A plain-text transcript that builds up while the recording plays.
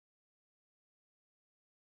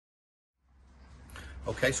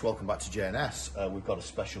Okay, so welcome back to J&S. We've got a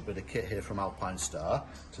special bit of kit here from Alpinestars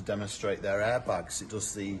to demonstrate their airbags. It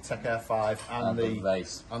does the Tech Air 5 and the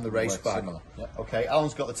race bag. Yep. Okay,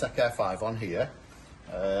 Alan's got the Tech Air 5 on here.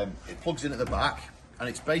 It plugs in at the back, and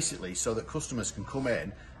it's basically so that customers can come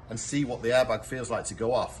in and see what the airbag feels like to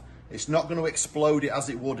go off. It's not going to explode it as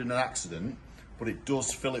it would in an accident, but it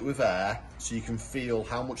does fill it with air, so you can feel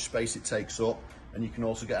how much space it takes up, and you can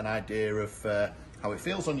also get an idea of how it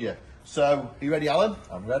feels on you. So, are you ready, Alan?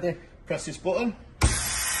 I'm ready. Press this button.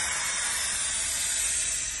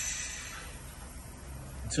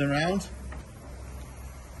 Turn around.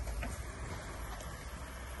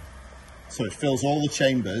 So it fills all the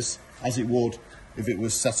chambers as it would if it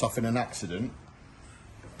was set off in an accident,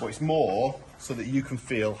 but it's more so that you can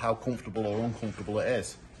feel how comfortable or uncomfortable it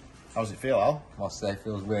is. How does it feel, Al? I must say, it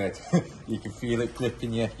feels weird. You can feel it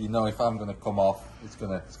gripping you. You know if I'm going to come off, it's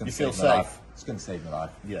going to save my life. It's going to save my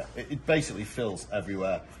life. Yeah, it basically fills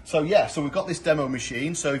everywhere. So yeah, so we've got this demo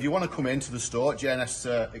machine. So if you want to come into the store, J&S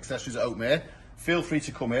Accessories at Oakmere, feel free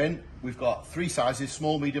to come in. We've got 3 sizes,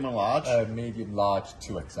 small, medium and large. Medium, large,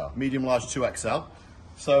 2XL. Medium, large, 2XL.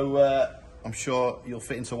 So I'm sure you'll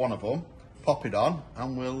fit into one of them. Pop it on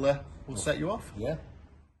and we'll set you off. Yeah.